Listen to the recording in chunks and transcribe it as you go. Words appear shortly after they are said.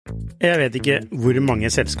Jeg vet ikke hvor mange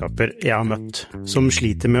selskaper jeg har møtt som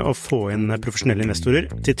sliter med å få inn profesjonelle investorer,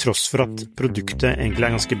 til tross for at produktet egentlig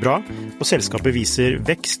er ganske bra, og selskapet viser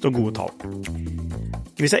vekst og gode tall.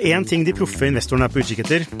 Hvis det er en ting de proffe investorene er på utkikk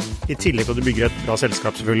etter, i tillegg til at du bygger et bra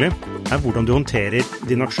selskap selvfølgelig, er hvordan du håndterer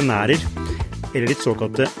dine aksjonærer, eller ditt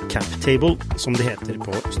såkalte cap table, som det heter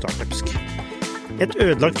på startupsk. Et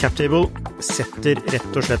ødelagt cap table setter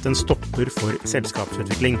rett og slett en stopper for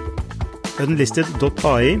selskapsutvikling.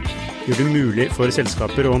 Unlisted.ai gjør det mulig for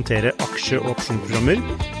selskaper å håndtere aksje- og opsjonsprogrammer,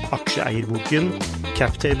 aksjeeierboken,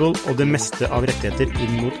 captable og det meste av rettigheter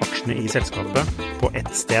inn mot aksjene i selskapet på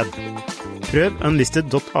ett sted. Prøv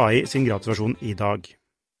Unlisted.ai sin gratisversjon i dag.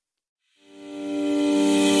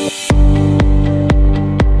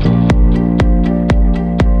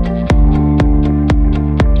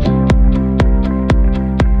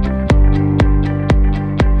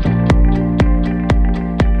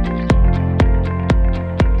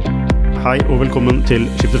 Hei og velkommen til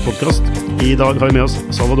Skifters podcast. I dag har vi med oss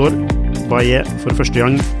Salvador Baye for første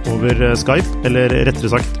gang over Skype, eller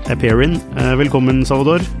rettere sagt Appearin. Velkommen,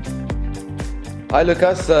 Salvador. Hei,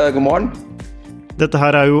 Lukas. God morgen. Dette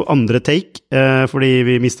her er jo andre take, fordi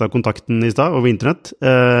vi mistet kontakten i stad over internett,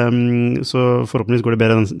 så forhåpentligvis går det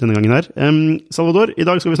bedre denne gangen her. Salvador, i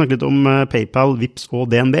dag skal vi snakke litt om PayPal, Vipps og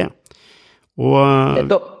DNB. Og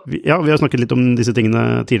ja, vi har snakket litt om disse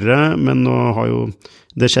tingene tidligere, men nå har jo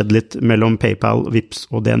det skjedd litt mellom PayPal, Vipps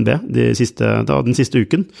og DNB den siste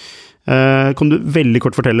uken. Kan du veldig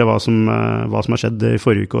kort fortelle hva som har skjedd i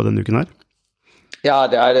forrige uke og denne uken her? Ja,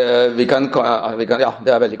 det er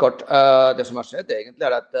veldig kort. Det som har skjedd egentlig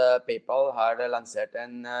er at PayPal har lansert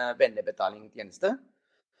en vennebetalingstjeneste.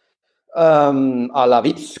 À la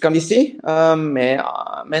Vipps, kan vi si,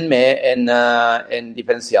 men med en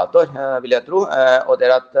differensiator, vil jeg tro. Og det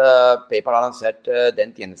er at PayPal har lansert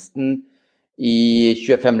den tjenesten i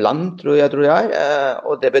 25 land, tror jeg.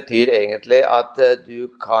 Og det betyr egentlig at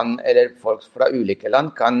du kan, eller folk fra ulike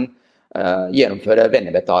land kan gjennomføre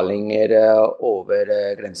vennebetalinger over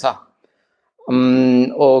grensa.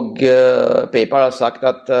 Og PayPal har sagt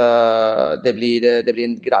at det blir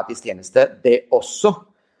en gratis tjeneste, det også.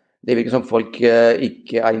 Det virker som folk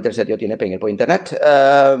ikke er interessert i å tjene penger på internett.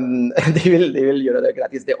 De vil gjøre det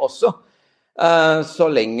gratis, det også. Så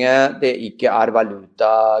lenge det ikke er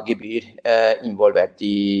valutagebyr involvert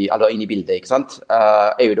inn i bildet, ikke sant?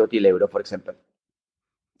 Euro til euro, for eksempel.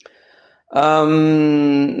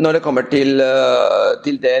 Når det kommer til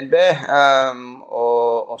DNB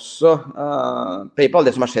og også PayPal,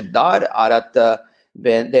 det som har skjedd der er at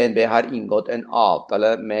DNB har inngått en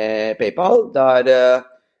avtale med PayPal, der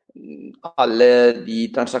alle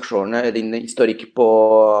de transaksjonene, din historikk på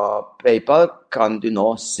PayPal, kan du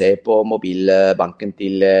nå se på mobilbanken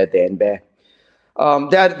til DNB.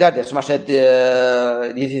 Det er det som har skjedd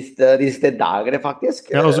de siste dagene,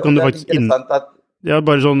 faktisk. Ja, og så kan du faktisk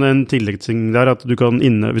bare sånn en tilleggsting der, at du kan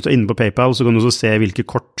hvis du er inne på PayPal, så kan du også se hvilke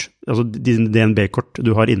kort, altså dine DNB-kort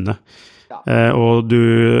du har inne. Ja. Og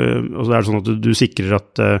så er det sånn at du sikrer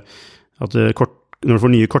at kort, når du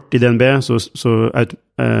får nye kort i DNB, så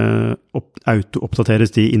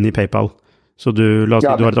auto-oppdateres de inn i PayPal. Så du har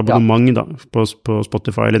et abonnement da, på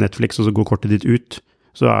Spotify eller Netflix, og så går kortet ditt ut.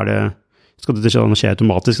 Så skal det skje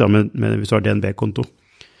automatisk da, hvis du har DNB-konto.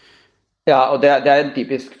 Ja, og det er en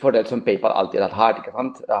typisk fordel som PayPal alltid har hatt, ikke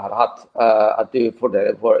sant? Har hatt, at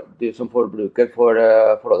du som forbruker får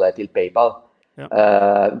forholde deg til PayPal. Ja.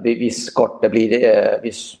 Hvis kortet blir...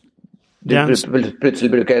 hvis du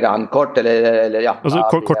plutselig bruker et annet kort, eller ja. Altså,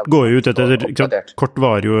 kort går jo ut etter, kort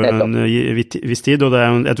varer jo en viss tid, og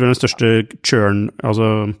jeg tror den største churn,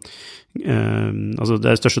 altså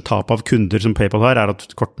det største tap av kunder som PayPal har, er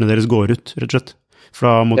at kortene deres går ut, rett og slett. For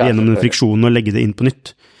da må du gjennom den friksjonen og legge det inn på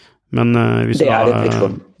nytt. Men hvis du er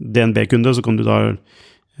DNB-kunde, så kan du da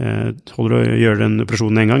holde å gjøre den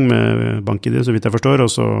operasjonen en gang med bank-ID, så vidt jeg forstår,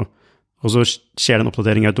 og så skjer den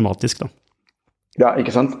oppdatering automatisk da. Ja,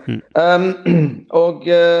 ikke sant? Og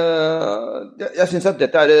jeg synes at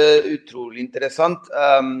dette er utrolig interessant,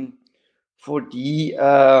 fordi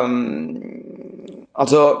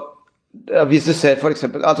hvis du ser for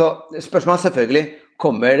eksempel, spørsmålet selvfølgelig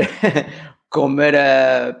kommer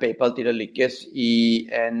PayPal til å lykkes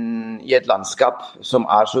i et landskap som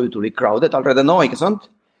er så utrolig crowded allerede nå, ikke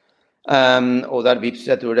sant? Og der Vipps,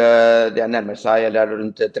 jeg tror det nærmer seg, eller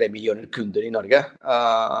rundt 3 millioner kunder i Norge,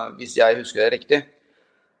 hvis jeg husker det riktig.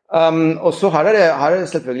 Og så her er det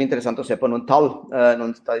selvfølgelig interessant å se på noen tall,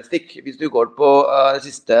 noen statistikk. Hvis du går på det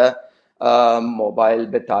siste mobile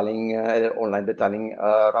betaling, eller online betaling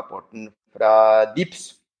rapporten fra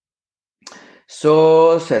Vipps, så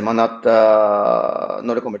ser man at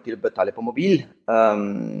når det kommer til å betale på mobil,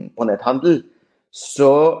 på netthandel,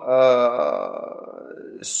 så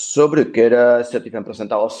bruker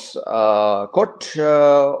 75% av oss kort,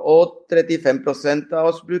 og 35% av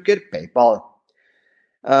oss bruker PayPal.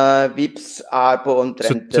 Vipps på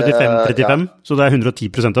omtrent 75-35, så det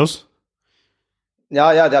 110% av oss?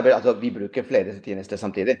 Ja, det altså, vi bruker flere tjenester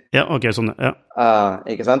samtidig. Ja, ok, sånn, ja.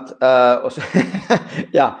 Ikke sant? Og så,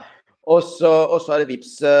 ja. Og så det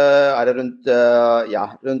Vipps, det rundt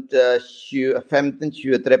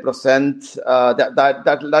 15-23%,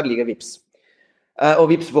 der ligger Vipps. Og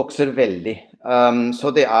Vipps vokser veldig. Så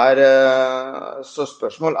det så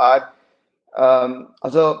spørsmål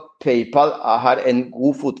altså PayPal har en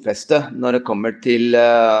god fotfeste når det kommer til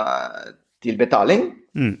betaling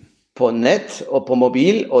på nett og på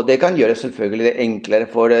mobil, og det kan gjøre selvfølgelig det enklere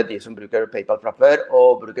for de som bruker PayPal fra før,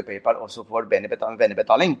 og bruker PayPal også for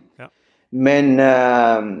vennebetaling. Ja. Men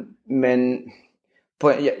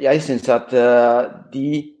jeg synes at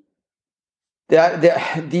de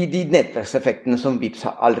nettverkseffektene som Vipps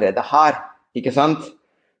allerede har, ikke sant?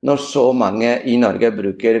 Når så mange i Norge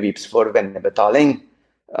bruker Vipps for vennebetaling,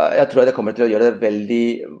 jeg tror det kommer til å gjøre det veldig,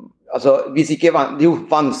 altså hvis ikke, det jo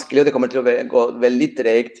vanskelig, og det kommer til å gå veldig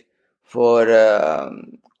tregt for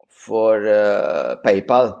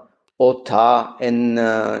PayPal å ta i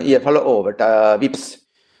hvert fall overta Vipps.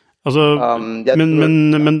 Altså,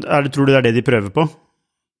 men tror du det det de prøver på?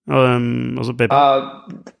 Altså PayPal?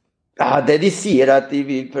 Det de sier at de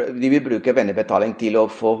vil bruke vennebetaling til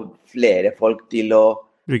å få flere folk til å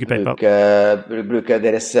bruke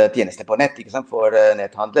deres tjenester på nett, ikke sant, for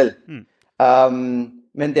netthandel.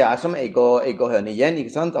 Men det som egg og høne igjen,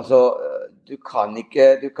 ikke sant? Altså, du kan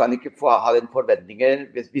ikke ha den forventningen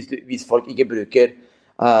hvis folk ikke bruker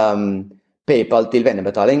PayPal til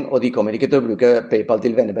vennebetaling, og de kommer ikke til å bruke PayPal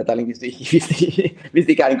til vennebetaling hvis det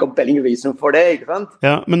ikke en compelling reason for det, ikke sant?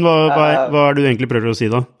 Ja, men hva du egentlig prøver å si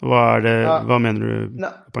da? Hva mener du?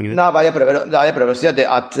 Hva jeg prøver å si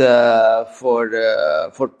at for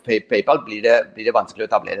PayPal blir det vanskelig å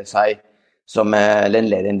etablere seg som en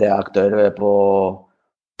ledende aktør på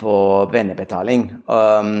vennebetaling,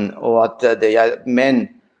 og at men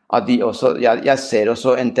at de også, jeg ser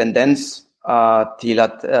også en tendens til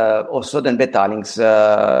at også det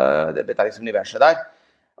betalingsuniverset der,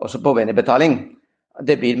 også på vennebetaling,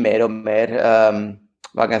 det blir mer og mer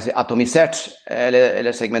hva kan jeg si, atomisert eller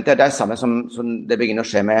segmentert. Det samme som det begynner å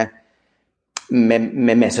skje med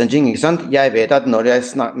messaging, ikke sant? Jeg vet at når jeg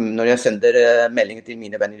sender meldinger til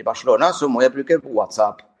mine venner i Barcelona, så må jeg bruke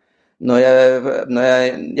WhatsApp. Når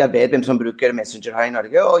jeg vet hvem som bruker Messenger her i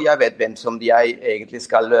Norge, og jeg vet hvem som jeg egentlig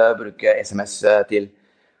skal bruke SMS til.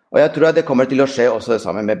 Og jeg tror at det kommer til å skje også det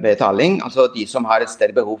samme med betaling. Altså de som har et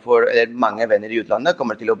større behov for, eller mange venner i utlandet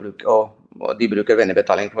kommer til å bruke, og de bruker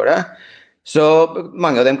vennebetaling for det. Så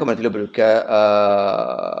mange av dem kommer til å bruke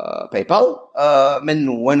PayPal, men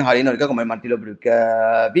noen her i Norge kommer man til å bruke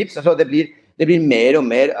Vipps. Altså det blir mer og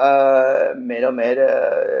mer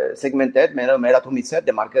segmentert, mer og mer atomisert,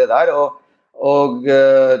 det markedet der, og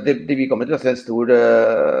vi kommer til å se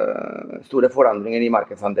store forandringer i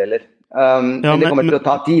markedsandeler. Men det kommer til å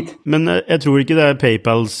ta tid. Men jeg tror ikke det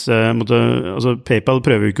PayPals altså PayPal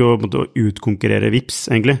prøver jo ikke å utkonkurrere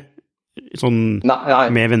Vipps, egentlig. Sånn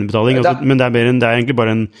nei. Med vennebetaling. Altså, men det er egentlig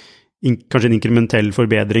bare kanskje en inkrementell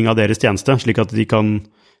forbedring av deres tjeneste, slik at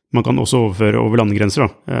man kan også overføre over landegrenser,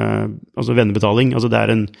 da. Altså vennebetaling, altså det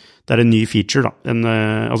er en ny feature, da.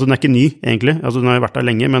 Altså den ikke ny, egentlig. Altså den har vært der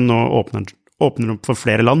lenge, men nå åpner den opp for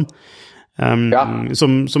flere land.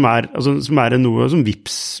 Som er noe som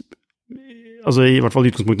Vipps, altså i hvert fall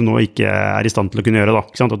i utgangspunktet nå, ikke er i stand til å kunne gjøre, da.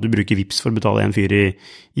 Ikke sant? At du bruker Vipps for å betale en fyr i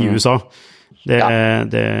USA.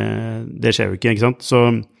 Det skjer jo ikke sant?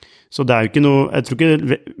 Så det er jo ikke noe, jeg tror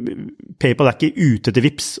ikke, PayPal ikke ute til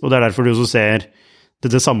Vipps, og det er derfor du også ser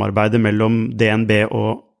dette samarbeidet mellom DNB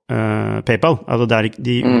og PayPal, altså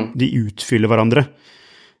de utfyller hverandre.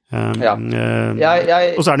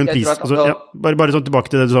 Og så det en pris, bare sånn tilbake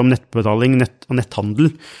til det du sa om nettbetaling og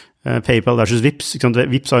netthandel, PayPal versus Vipps, ikke sant?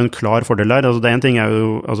 Vipps har en klar fordel der, altså det en ting er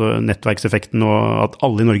jo altså nettverkseffekten og at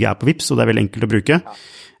alle i Norge på Vipps, og det veldig enkelt å bruke.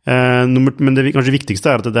 Men det kanskje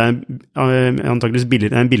viktigste at det antageligvis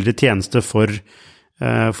en billigere tjeneste for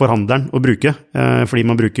handleren å bruke, fordi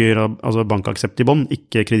man bruker altså bankaksept i bånd,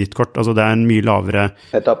 ikke kredittkort. Altså det en mye lavere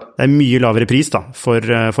pris da, for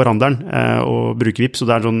handleren å bruke Vipps, så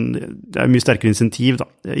det er mye sterkere insentiv da.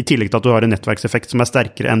 I tillegg til at du har en nettverkseffekt som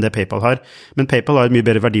sterkere enn det PayPal har. Men PayPal har et mye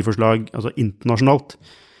bedre verdiforslag altså internasjonalt.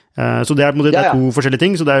 Så det to forskjellige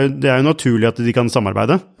ting, så det er jo naturlig at de kan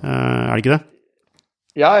samarbeide, det ikke det?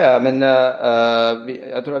 Ja, men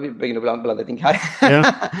jeg tror vi begynner å blande ting her. Ja.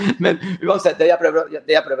 Men uansett, det jeg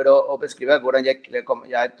prøver å beskrive, hvordan jeg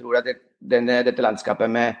tror at dette landskapet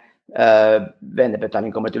med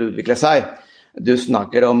vennebetaling kommer til å utvikle seg. Du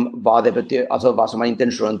snakker om hva det betyr, altså hva som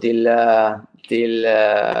intensjonen til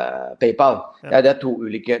PayPal. Ja, det er to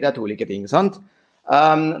ulike ting, sant?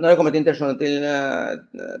 Når det kommer til intensjonen til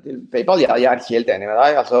PayPal, ja, jeg er helt enig med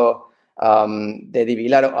deg. Altså, det de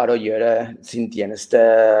vil er å gjøre sin tjeneste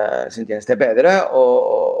bedre,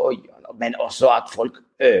 men også at folk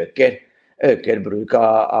øker bruk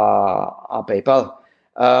av PayPal.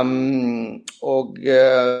 Og jeg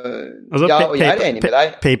er enig med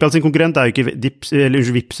deg. PayPal sin konkurrent er jo ikke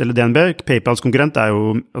Vipps eller DNB. PayPals konkurrent er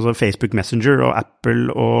jo altså Facebook Messenger og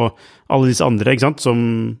Apple og alle disse andre, ikke sant,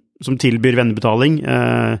 som tilbyr vennebetaling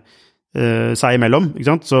seg imellom,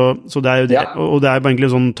 ikke sant? Så det er jo det, og det er jo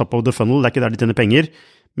egentlig sånn top of the funnel, det er ikke der de tjener penger,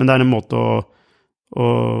 men det er en måte å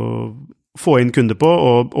få inn kunder på,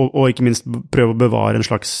 og ikke minst prøve å bevare en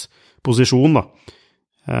slags posisjon, da.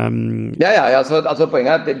 Altså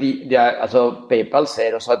poenget er at PayPal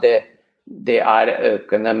ser også at det er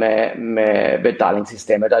økende med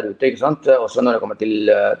betalingssystemer der ute, ikke sant? Også når det kommer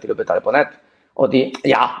til å betale på nett. Og de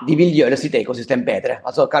vil gjøre sitt ekosystem bedre.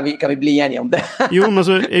 Altså, kan vi bli enige om det? Men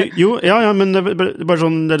det er bare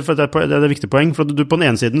sånn, det er et viktig poeng, for at du på den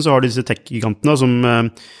ene siden så har du disse tech-gigantene som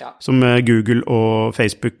Google og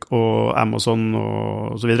Facebook og Amazon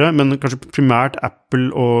og så videre, men kanskje primært Apple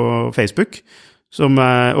og Facebook,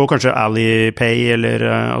 og kanskje Alipay eller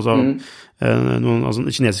noen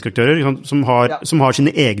kinesiske aktører som har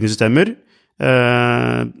sine egne systemer,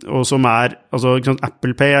 og som altså, ikke sant,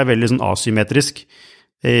 Apple Pay er veldig sånn asymmetrisk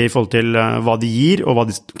i forhold til hva de gir og hva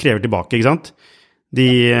de krever tilbake, ikke sant? De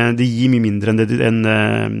gir mye mindre enn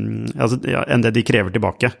det de krever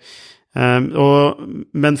tilbake.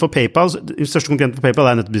 Men for PayPal, den største konkurrenten for PayPal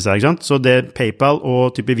er nettopp disse her, ikke sant? Så det PayPal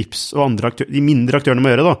og type Vipps og andre aktører, de mindre aktørene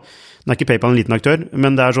må gjøre da, det er ikke PayPal en liten aktør,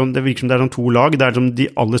 men det virker som det er sånn to lag, det er som de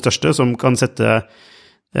aller største som kan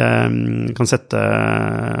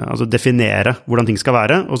altså definere hvordan ting skal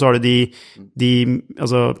være, og så har du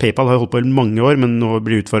altså PayPal har holdt på i mange år, men nå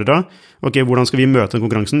blir utfordret. Ok, hvordan skal vi møte den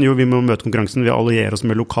konkurransen? Jo, vi må møte konkurransen ved å alliere oss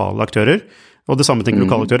med lokale aktører, og det samme tenker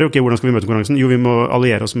lokale aktører. Ok, hvordan skal vi møte konkurransen? Jo, vi må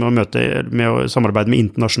alliere oss med å samarbeide med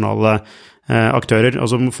internasjonale aktører,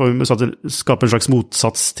 altså for å skape en slags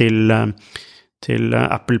motsats til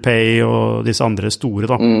Apple Pay og disse andre store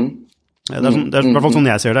da. Det er i hvert fall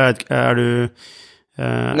sånn jeg ser det. Er du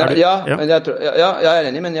men jeg er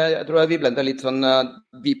enig, men jeg tror vi blender litt sånn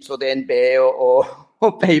Vipps og DNB og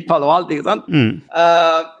PayPal og alt, ikke sant?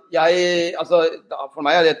 For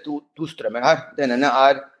meg er det to strømmer her. Den ene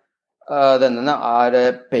er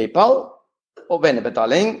PayPal og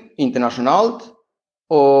vennebetaling internasjonalt,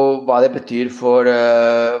 og hva det betyr for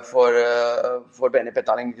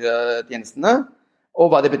vennebetalingstjenestene, og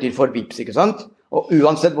hva det betyr for Vipps, ikke sant? Og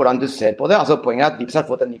uansett hvordan du ser på det, altså poenget er at Vipps har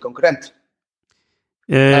fått en ny konkurrent.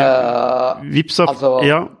 Vipps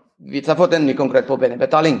har fått en ny konkurrent på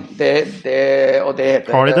vennebetaling. Har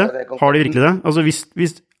de virkelig det? Altså,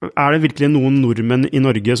 er det virkelig noen nordmenn i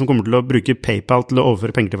Norge som kommer til å bruke PayPal til å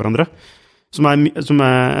overføre penger til hverandre? Altså,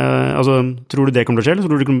 tror du det kommer til å skje, eller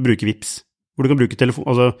tror du du kan bruke Vipps? Hvor du kan bruke telefon,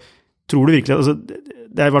 altså, tror du virkelig, altså,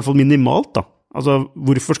 det er i hvert fall minimalt da. Altså,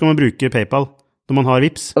 hvorfor skal man bruke PayPal når man har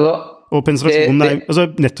Vipps? Og penetrasjonen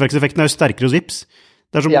altså, nettverkseffekten er jo sterkere hos Vipps.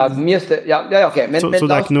 Det er som, ok, men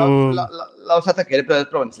la oss attakkere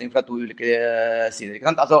problemstillingen fra to ulike sider, ikke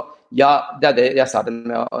sant? Altså, det er det jeg startet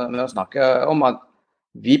med å snakke om, at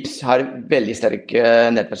Vipps har veldig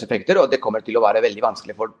sterke nettverkseffekter, og det kommer til å være veldig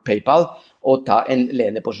vanskelig for PayPal å ta en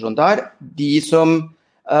ledende posisjon der. De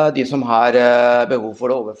som har behov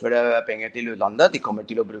for å overføre penger til utlandet, de kommer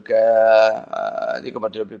til å bruke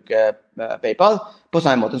PayPal på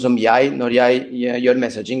samme måte som når jeg gjør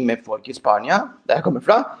messaging med folk i Spania, der jeg kommer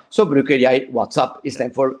fra, så bruker jeg WhatsApp i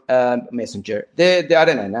stedet for Messenger. Det er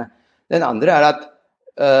den ene. Den andre er at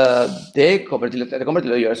det kommer til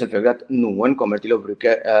å gjøre selvfølgelig at noen kommer til å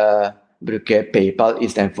bruke PayPal i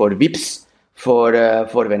stedet for Vipps for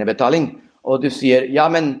vennebetaling. Og du sier, ja,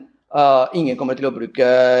 men ingen kommer til å bruke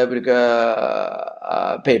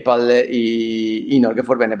PayPal i Norge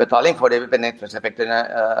for vennebetaling, for de nettverkseffektene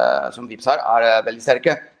som Vipps har, er veldig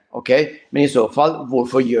sterke. Ok, men i så fall,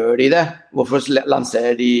 hvorfor gjør de det? Hvorfor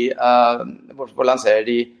lanserer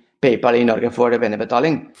de PayPal i Norge for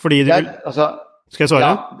vennebetaling? Fordi de vil... Skal jeg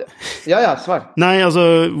svare? Ja, svar. Nei, altså,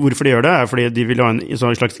 hvorfor de gjør det er fordi de vil ha en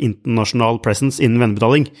slags internasjonal presence innen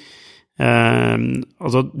vennebetaling.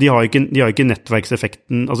 Altså, de har ikke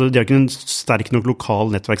nettverkseffekten, altså de har ikke en sterk nok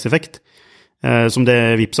lokal nettverkseffekt som det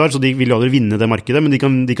Vipps har, så de vil aldri vinne det markedet, men de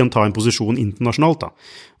kan ta en posisjon internasjonalt, da.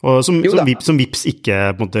 Og som Vipps ikke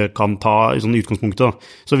på en måte kan ta i sånn utgangspunktet, da.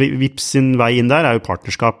 Så Vipps sin vei inn der jo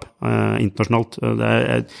partnerskap internasjonalt.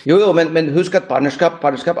 Men husk at partnerskap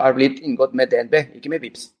blitt inngått med DNB, ikke med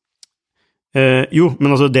Vipps.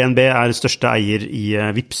 Men altså DNB største eier i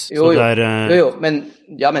Vipps.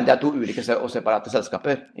 Men det to ulike og separate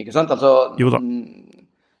selskaper, ikke sant? Altså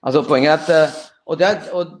poenget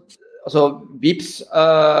Vipps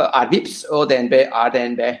Vipps, og DNB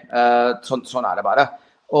DNB. Sånn det bare.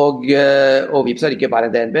 Og Vipps ikke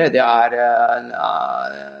bare DNB, det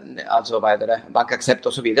bankaksept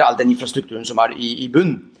og så videre, all den infrastrukturen som i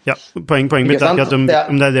bunn. Ja, poenget mitt ikke at om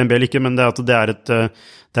det DNB eller ikke, men det at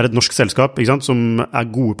det et norsk selskap, ikke sant, som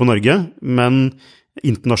gode på Norge, men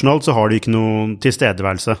internasjonalt så har de ikke noen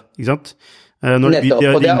tilstedeværelse, ikke sant? Når de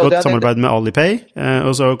har inngått samarbeid med Alipay,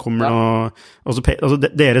 og så kommer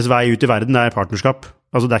deres vei ut i verden partnerskap.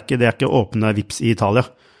 Altså det ikke åpne Vipps i Italia,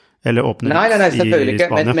 eller åpne Vipps i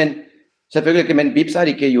Spania. Men selvfølgelig ikke, men Vipps har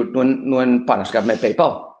ikke gjort noen partnerskap med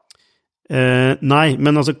PayPal. Nei,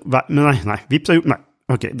 Vipps har gjort,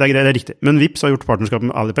 ok, det riktig. Men Vipps har gjort partnerskap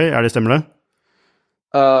med Alipay, det stemmer det?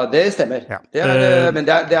 Det stemmer. Ja. Men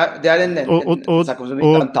det en sak som vi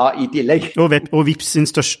kan ta i tillegg. Og Vipps sin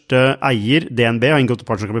største eier, DNB, har inngått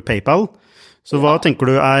partnerskap med PayPal. Så hva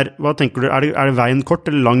tenker du, det veien kort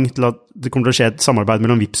eller lang til at det kommer til å skje et samarbeid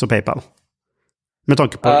mellom Vipps og PayPal? Med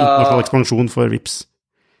tanke på internasjonal ekspansjon for Vipps.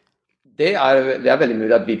 Det veldig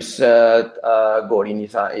mulig at Vipps går inn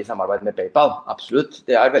i samarbeid med PayPal. Absolutt,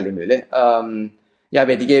 det veldig mulig. Jeg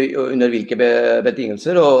vet ikke under hvilke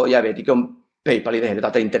betingelser, og jeg vet ikke om PayPal i det hele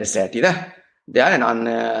tatt interessert i det. Det en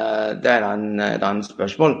annen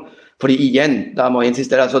spørsmål. Fordi igjen, da må jeg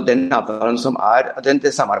insistere, altså den avtalen som den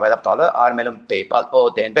samarbeidsavtale mellom PayPal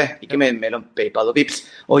og DNB, ikke mellom PayPal og Vipps.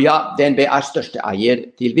 Og ja, DNB største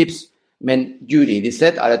eier til Vipps, men juridisk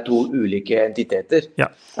sett det to ulike entiteter.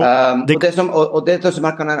 Ja. Det som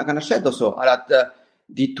kan ha skjedd også, at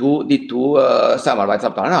de to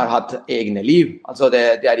samarbeidsavtalene har hatt egne liv. Altså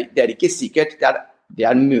det ikke sikkert, det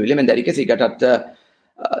mulig, men det ikke sikkert at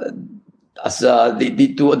de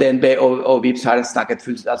to DNB og Vipps har snakket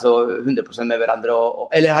 100% med hverandre,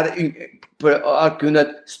 eller har kunnet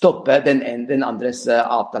stoppe den andres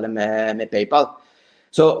avtale med PayPal.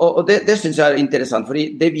 Og det synes jeg interessant,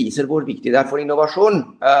 fordi det viser hvor viktig det for innovasjon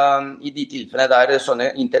i de tilfellene der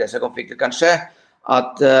sånne interessekonflikter kan skje,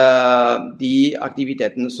 at de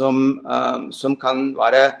aktivitetene som kan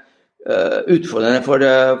være utfordrende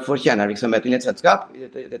for kjernevirksomheten i et selskap, i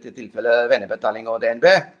dette tilfellet vennebetaling og DNB,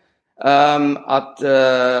 at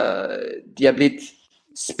de blitt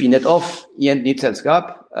spinnet off i et nytt selskap,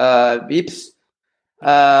 Vipps,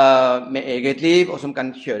 med eget liv, og som kan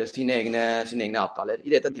kjøre sine egne avtaler i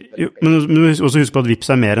dette tilfellet. Jo, men du må også huske på at Vipps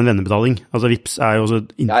mer enn vennebetaling. Altså Vipps jo også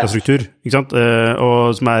infrastruktur, ikke sant?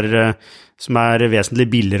 Og som vesentlig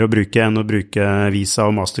billigere å bruke enn å bruke Visa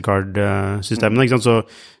og Mastercard-systemene, ikke sant?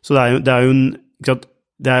 Så det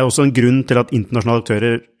jo også en grunn til at internasjonale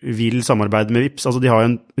aktører vil samarbeide med Vipps. Altså de har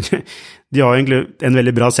egentlig en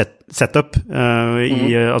veldig bra setup.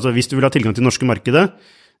 Altså hvis du vil ha tilgang til det norske markedet,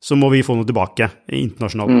 så må vi få noe tilbake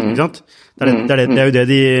internasjonalt, ikke sant? Det jo det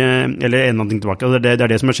eller en annen ting tilbake, det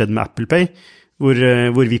det som har skjedd med Apple Pay,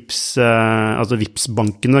 hvor Vipps, altså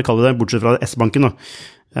Vipps-bankene, kaller det, bortsett fra S-banken da,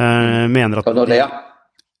 mener at... Og Nordea.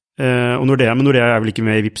 Men Nordea vel ikke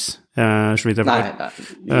med i Vipps, så vidt jeg forstår.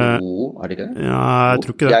 Jo, det ikke det? Ja, jeg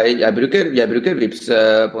tror ikke det. Jeg bruker Vipps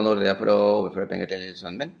på Nordea for å overføre penger til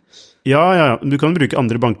sønnen min. Ja, du kan bruke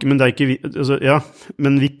andre banker, men det ikke... Altså, ja,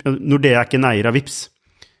 men Nordea ikke en eier av Vipps.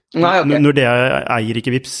 Nei, okay. Nordea eier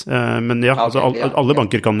ikke Vipps, men ja, okay, altså, alle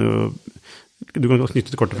banker kan jo... Du kan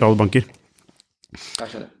knytte til kortet fra alle banker.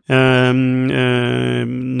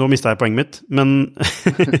 Nå mistet jeg poenget mitt, men...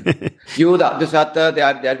 Jo da, du sa at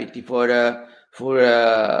det viktig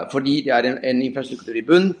fordi det en infrastruktur i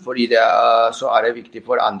bunn, fordi så det viktig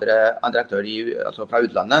for andre aktører altså fra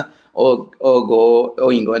utlandet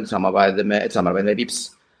å inngå et samarbeid med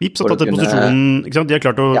Vipps. Vipps har tatt den posisjonen, ikke sant? De har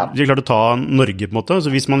klart å ta Norge på en måte, så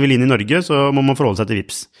hvis man vil inn i Norge, så må man forholde seg til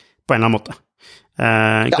Vipps på en eller annen måte.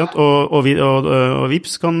 Ikke sant? Og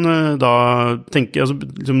Vipps kan da tenke,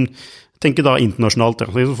 tenke da internasjonalt,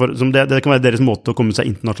 det kan være deres måte å komme seg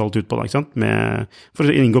internasjonalt ut på da, ikke sant? For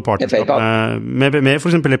å inngå partnerskap med for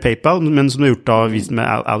eksempel PayPal, men som de har gjort da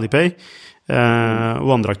med Alipay og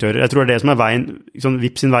andre aktører. Jeg tror det som veien,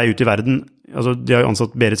 Vipps sin vei ut i verden, altså de har jo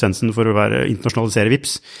ansatt Berit Svendsen for å internasjonalisere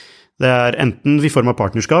Vipps. Det enten i form av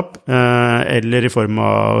partnerskap, eller i form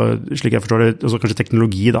av, slik jeg forstår det, også kanskje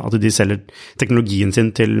teknologi da, at de selger teknologien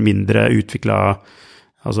sin til mindre utviklet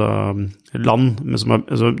land som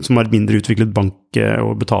har et mindre utviklet bank-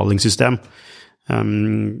 og betalingssystem.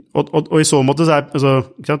 Og I så måte så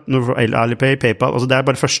når du får Alipay, PayPal, det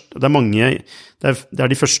bare det mange, det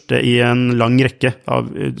de første I en lang rekke av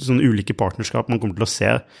sånne ulike partnerskap man kommer til å se,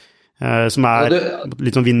 som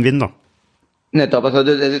litt sånn win-win da. Nettopp,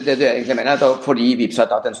 det du egentlig mener fordi Vipps har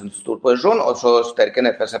tatt en sånn stor posisjon, og så sterke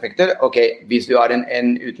nettverkseffekter. Ok, hvis du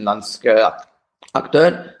en utenlandsk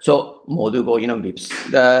aktør, så må du gå gjennom Vipps.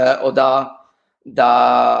 Og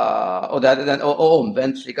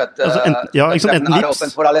omvendt, slik at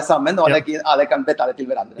åpen for alle sammen, og alle kan betale til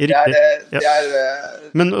hverandre. Det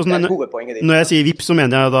hovedpoenget ditt. Når jeg sier Vipps, så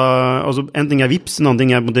mener jeg da, en ting Vipps, en annen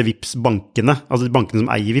ting Vipps-bankene, bankene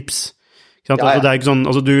som eier Vipps. Det ikke sånn,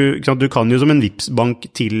 du kan jo som en Vipps-bank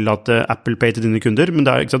tillate Apple Pay til dine kunder, men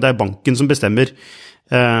det banken som bestemmer.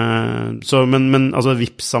 Men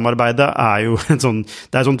Vipps-samarbeidet jo et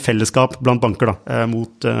sånt fellesskap blant banker da,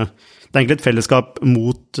 det egentlig et fellesskap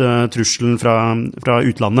mot trusselen fra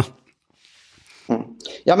utlandet.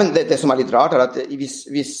 Ja, men det som litt rart at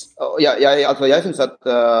jeg synes at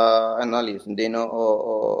analysen din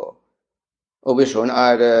og visjonen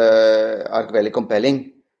veldig compelling.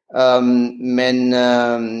 Men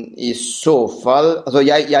I så fall,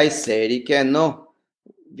 jeg ser ikke ennå,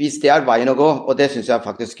 hvis det veien å gå, og det synes jeg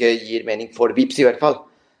faktisk gir mening for Vipps I hvert fall,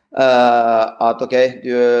 at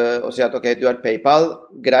du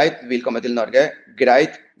PayPal, greit, vil komme til Norge,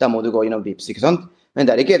 greit, da må du gå gjennom Vipps, ikke sant? Men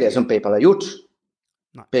det ikke det som PayPal har gjort.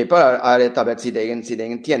 Nei. PayPal har etablert sin egen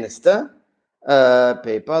tjeneste.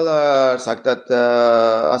 PayPal har sagt at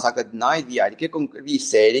nei, vi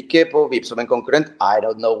ser ikke på Vipps som en konkurrent. I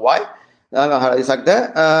don't know why. Har de sagt det?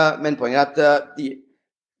 Men poenget at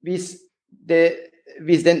hvis det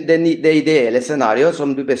ideelle scenarioet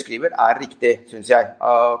som du beskriver riktig, synes jeg,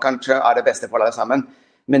 og kanskje det beste for alle sammen,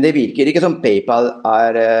 men det virker ikke som PayPal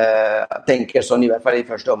tenker sånn I hvert fall I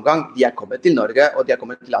første omgang. De kommet til Norge, og de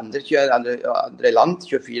kommet til andre land,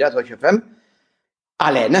 24, 25,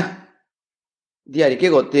 alene. De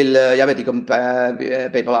ikke gått til, jeg vet ikke om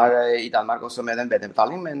PayPal I Danmark også med en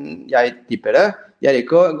bedrebetaling, men jeg tipper det. De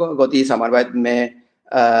ikke gått I samarbeid med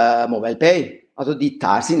MobilePay. De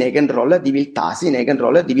tar sin egen rolle, de vil ta sin egen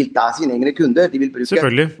rolle, de vil ta sine egne kunder, de vil bruke,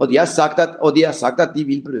 og de har sagt at de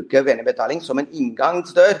vil bruke vennebetaling som en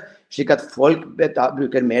inngangsdør, slik at folk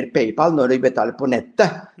bruker mer PayPal når de betaler på nettet.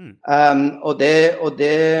 Og det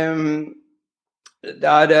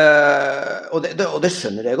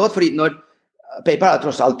skjønner jeg godt, fordi når PayPal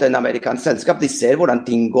tross alt en amerikansk selskap, de ser hvordan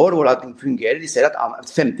ting går, hvordan ting fungerer, de ser at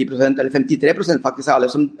 50% eller 53% faktisk alle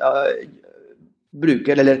som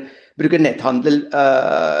bruker netthandel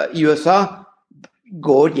I USA,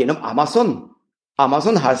 går gjennom Amazon.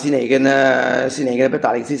 Amazon har sine egne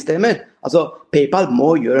betalingssystemer. PayPal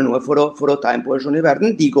må gjøre noe for å ta en posisjon I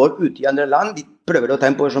verden. De går ut I andre land, de prøver å ta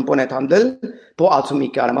en posisjon på netthandel, på alt som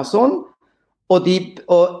ikke Amazon. Og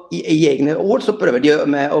I egne ord så prøver de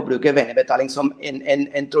med å bruke vennebetaling som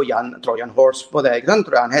en Trojan horse på det, ikke sant?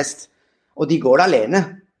 Trojan hest. Og de går alene.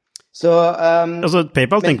 Så,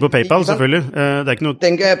 PayPal tenker på PayPal, selvfølgelig. Det ikke noe...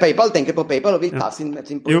 PayPal tenker på PayPal og vil ta sin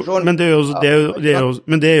posisjon. Jo, men det gjør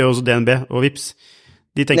også DNB og Vipps.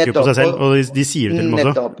 De tenker jo på seg selv, og de sier det til dem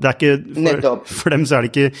også. Det ikke, for dem så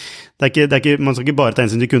det ikke, man skal ikke bare ta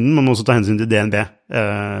hensyn til kunden, man må også ta hensyn til DNB.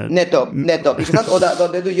 Nettopp, ikke sant? Og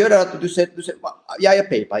det du gjør at du ser, jeg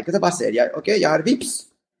PayPal, ikke sant? Hva ser jeg? Ok, jeg har Vipps.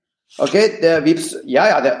 Ok, Vipps, jeg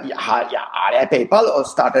PayPal og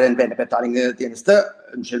starter en vennebetalingstjeneste.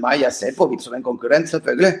 Unnskyld meg, jeg ser på Vipps som en konkurrent,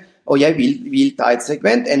 selvfølgelig. Og jeg vil ta et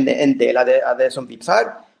segment, en del av det som Vipps har,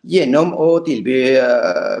 gjennom å tilby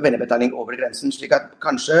vennebetaling over grensen, slik at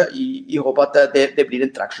kanskje I håper at det blir en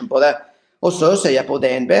traksjon på det. Og så ser jeg på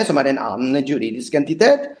DNB, som en annen juridisk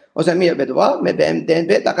entitet, og så vet du hva, med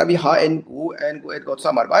DNB, da kan vi ha et godt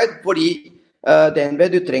samarbeid, fordi DNB,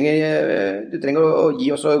 du trenger å gi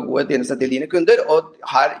også gode tjenester til dine kunder, og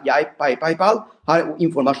her PayPal har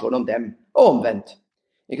informasjon om dem, og omvendt.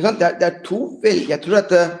 Ikke sant? Jeg tror at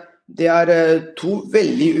det to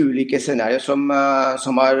veldig ulike scenarier som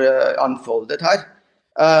har unfoldet her.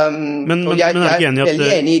 Men jeg er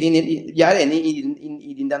enig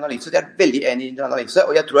I din analyse, jeg veldig enig I din analyse,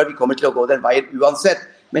 og jeg tror at vi kommer til å gå den veien uansett,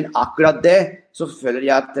 men akkurat det, så føler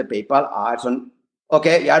jeg at PayPal sånn, ok,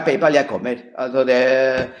 jeg PayPal, jeg kommer.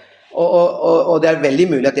 Og det veldig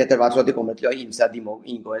mulig at etter hvert så de kommer til å innse at de må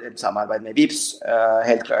inngå et samarbeid med Vipps,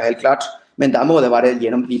 helt klart, men da må det være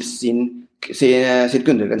gjennom Vipps sitt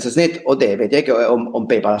kundegrensesnitt, og det vet jeg ikke om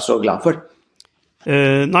PayPal så glad for.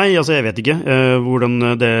 Nei, jeg vet ikke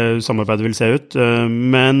hvordan det samarbeidet vil se ut,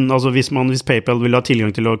 men hvis PayPal vil ha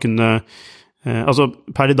tilgang til å kunne Altså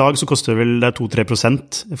per I dag så koster det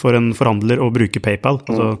 2-3% for en forhandler å bruke PayPal,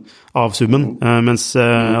 altså av summen, mens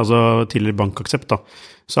altså til bankaksept da,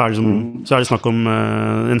 så det snakk om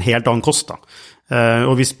en helt annen kost da.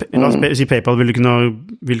 Og hvis la oss si PayPal vil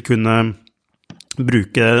kunne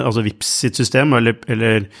bruke altså Vipps sitt system eller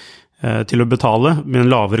til å betale med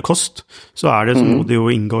en lavere kost, så det så må de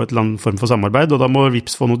jo inngå et eller annet form for samarbeid, og da må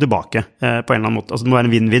Vipps få noe tilbake på en eller annen måte. Altså det må være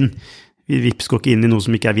en win-win. Vipps går ikke inn I noe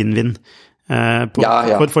som ikke win-win.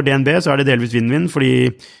 For DNB så det delvis win-win,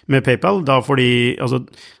 fordi med PayPal, da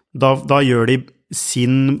gjør de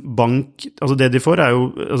sin bank, altså det de får jo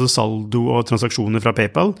altså saldo og transaksjoner fra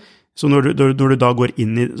PayPal, så når du da går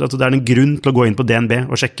inn altså det en grunn til å gå inn på DNB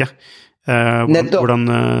og sjekke hvordan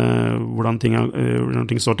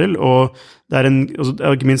ting står til, og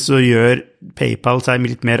altså, ikke minst så gjør PayPal seg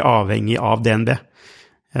litt mer avhengig av DNB.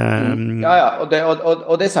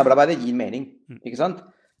 Og det samarbeidet gir mening, ikke sant?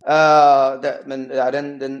 Men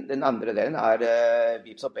den andre delen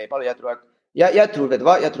Vipps og PayPal, jeg tror vet du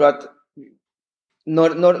hva, jeg tror at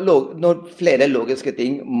når flere logiske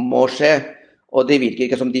ting må skje, og det virker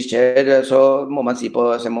ikke som de skjer, så må man se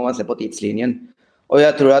på tidslinjen. Og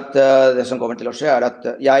jeg tror at det som kommer til å skje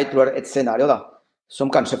at jeg tror et scenario da, som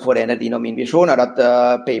kanskje forener din og min visjon, at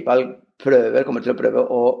PayPal kommer til å prøve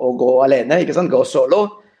å gå alene, ikke sant? Gå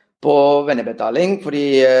solo på vennebetaling,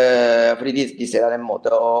 fordi de ser en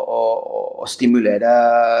måte å stimulere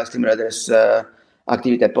deres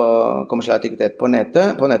kommersiell aktivitet på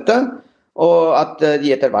nettet, og at de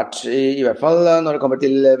etter hvert, I hvert fall når det kommer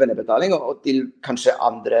til vennebetaling, og til kanskje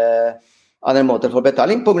andre måter for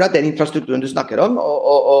betaling, på grunn av den infrastrukturen du snakker om,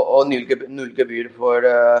 og null gebyr for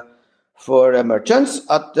merchants,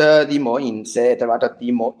 at de må innse etter hvert at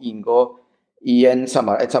de må inngå I et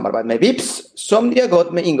samarbeid med Vipps, som de har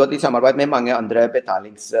inngått I samarbeid med mange andre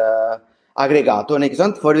betalingsaggregatorer, ikke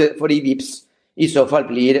sant? Fordi Vipps I så fall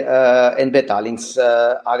blir en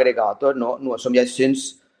betalingsaggregator, noe som jeg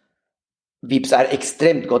synes Vipps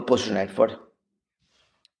ekstremt godt posisjonert for.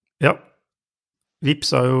 Ja, Vipps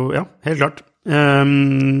jo, ja, helt klart.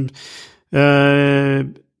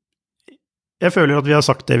 Jeg føler at vi har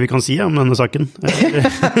sagt det vi kan si om denne saken.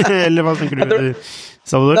 Eller hva tenker du,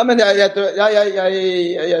 Salvador? Nei, men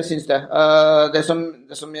jeg synes det. Det som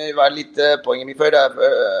var litt poenget mitt før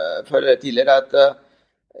tidligere, at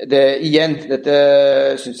dette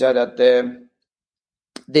synes jeg at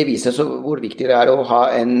det viser så hvor viktig det å ha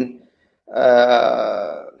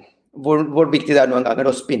hvor viktig det noen ganger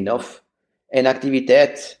å spinne off en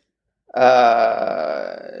aktivitet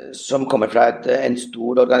som kommer fra en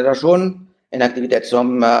stor organisasjon, en aktivitet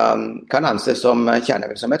som kan anses som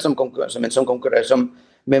kjernevirksomhet, som konkurrerer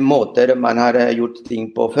med måter man har gjort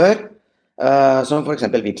ting på før, som for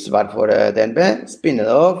eksempel Vipps var for DNB, spinne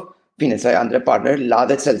det av, finne seg andre partner, la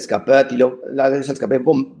det selskapet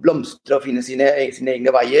blomstre og finne sine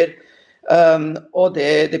egne veier, og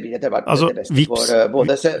det blir etter hvert det beste for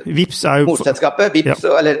både morselskapet, Vipps,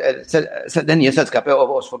 eller det nye selskapet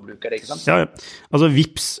og oss forbrukere, ikke sant? Ja. Altså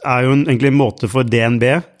Vipps jo egentlig en måte for DNB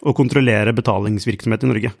å kontrollere betalingsvirksomhet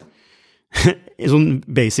I Norge. Sånn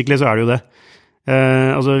basically så det jo det.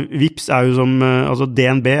 Altså Vipps jo som, altså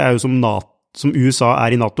DNB jo som USA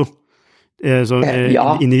I NATO. Så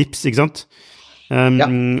inn I Vipps, ikke sant?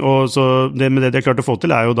 Og så det de har klart å få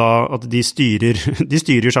til jo da at de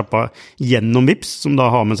styrer sjappa gjennom Vipps, som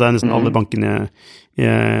da har med seg nesten alle bankene.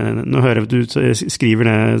 Nå hører jeg at du skriver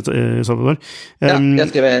ned, Salvador. Jeg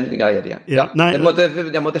skriver en greier,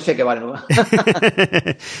 jeg måtte sjekke hva det noe.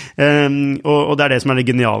 Og det det som det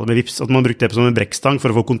geniale med Vipps, at man brukte det som en brekkstang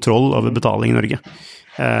for å få kontroll over betaling I Norge.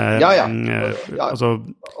 Altså,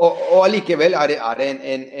 og allikevel det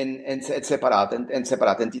en separat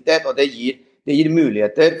entitet, og det gir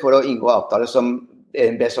muligheter for å inngå avtaler som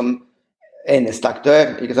DNB som eneste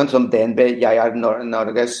aktør, ikke sant? Som DNB,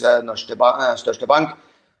 Norges største bank,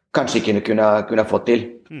 kanskje ikke kunne fått til.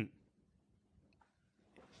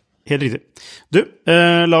 Helt riktig. Du,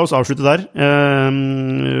 la oss avslutte der.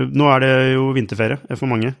 Nå det jo vinterferie for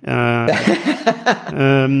mange.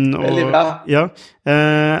 Veldig bra. Ja.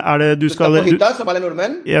 Det du skal på hytta, som alle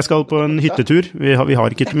nordmenn? Jeg skal på en hyttetur. Vi har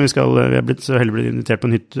ikke hytte, men vi blitt så heldig blitt invitert på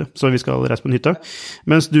en hytte, så vi skal reise på en hytte.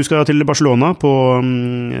 Mens du skal til Barcelona på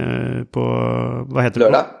hva heter det?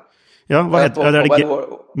 Lørdag. Ja, hva heter det?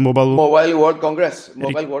 Mobile World Congress.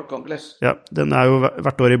 Ja, den jo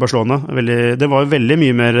hvert år I Barcelona. Det var veldig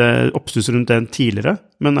mye mer oppstuss rundt den tidligere,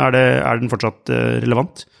 men den fortsatt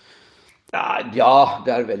relevant? Ja,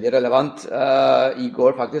 det veldig relevant. I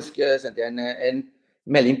går faktisk sendte jeg en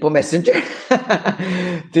melding på Messenger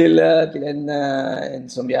til en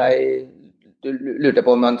som jeg du lurte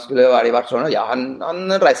på om han skulle være i Barcelona. Ja, han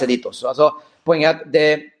reiser dit også. Altså, poenget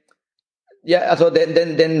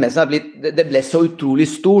den messen det ble så utrolig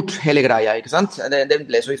stort, hele greia, ikke sant? Den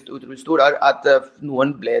ble så utrolig stor at noen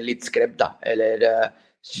ble litt skremt da, eller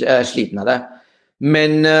sliten av det.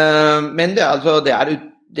 Men det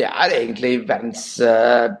er egentlig verdens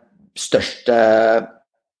største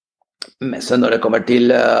messe når det kommer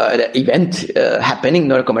til event, happening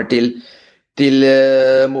når det kommer til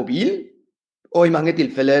mobil, og i mange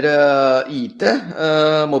tilfeller IT,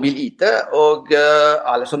 mobil IT, og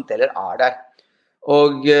alle som teller der.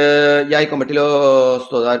 Og jeg kommer til å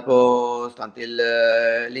stå der på stand til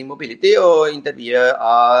Link Mobility og intervjue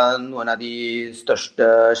av noen av de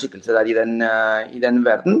største skikkelser der i den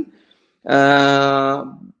verden.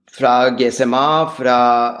 Fra GSMA, fra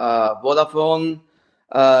Vodafone,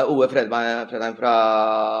 Ove Fredheim fra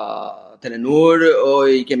Telenor,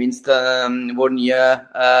 og ikke minst vår nye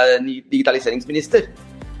digitaliseringsminister.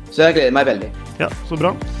 Så jeg gleder meg veldig. Ja, så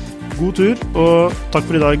bra. God tur, og takk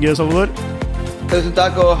for i dag, Salvador. Tusen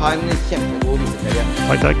takk, og ha en kjempegod vinterferie.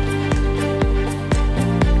 Takk.